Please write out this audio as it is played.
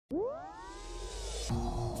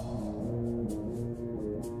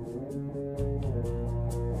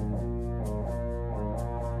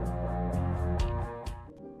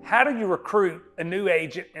How do you recruit a new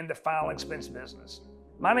agent in the final expense business?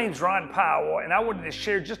 My name's Ron Powell, and I wanted to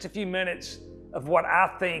share just a few minutes of what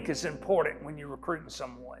I think is important when you're recruiting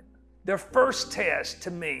someone. Their first test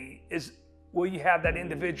to me is, will you have that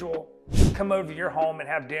individual come over to your home and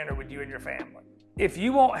have dinner with you and your family? If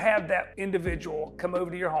you won't have that individual come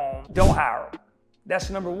over to your home, don't hire them. That's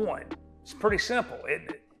number one. It's pretty simple, isn't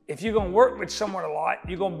it? If you're going to work with someone a lot,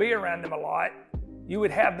 you're going to be around them a lot, you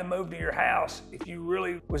would have them over to your house if you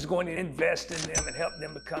really was going to invest in them and help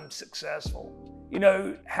them become successful. You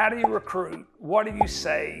know, how do you recruit? What do you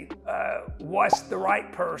say? What's the right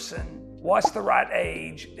person? What's the right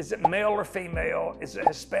age? Is it male or female? Is it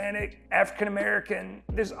Hispanic, African American?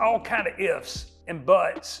 There's all kind of ifs and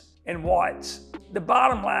buts and whats. The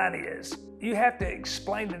bottom line is you have to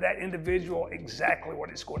explain to that individual exactly what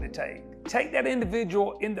it's going to take. Take that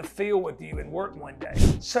individual in the field with you and work one day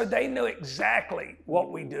so they know exactly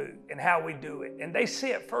what we do and how we do it, and they see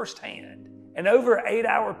it firsthand. And over an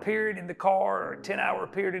 8-hour period in the car or a 10-hour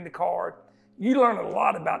period in the car, you learn a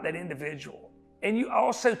lot about that individual. And you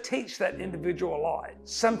also teach that individual a lot.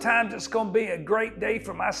 Sometimes it's going to be a great day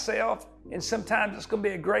for myself, and sometimes it's going to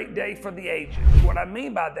be a great day for the agent. What I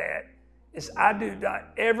mean by that is I do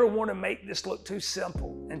not ever want to make this look too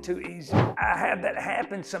simple and too easy. I have that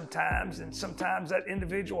happen sometimes, and sometimes that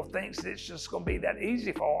individual thinks that it's just going to be that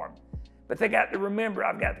easy for them. But they got to remember,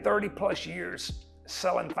 I've got 30 plus years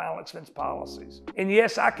selling final expense policies. And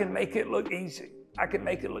yes, I can make it look easy. I can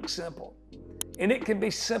make it look simple. And it can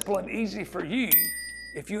be simple and easy for you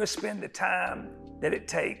if you spend the time that it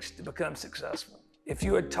takes to become successful. If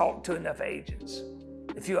you would talk to enough agents,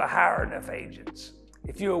 if you would hire enough agents,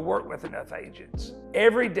 if you would work with enough agents.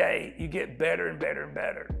 Every day you get better and better and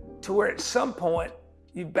better to where at some point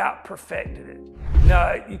you've about perfected it.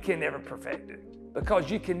 No, you can never perfect it because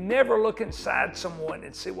you can never look inside someone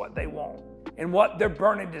and see what they want and what their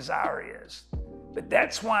burning desire is. But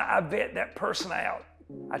that's why I vet that person out.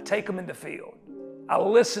 I take them in the field. I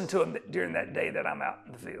listen to them during that day that I'm out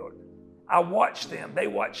in the field. I watch them, they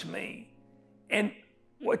watch me. And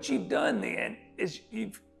what you've done then is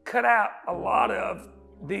you've cut out a lot of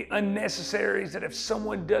the unnecessaries that if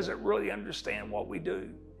someone doesn't really understand what we do.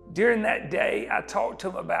 During that day, I talk to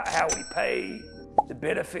them about how we pay, the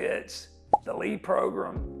benefits, the lead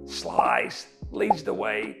program, Slice, leads the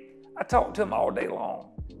way. I talk to them all day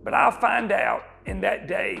long. But I'll find out in that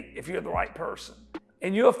day if you're the right person.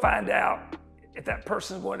 And you'll find out if that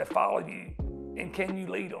person's going to follow you and can you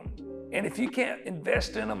lead them. And if you can't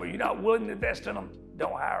invest in them or you're not willing to invest in them,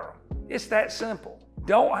 don't hire them. It's that simple.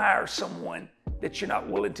 Don't hire someone that you're not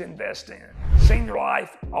willing to invest in. Senior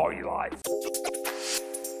life, all your life.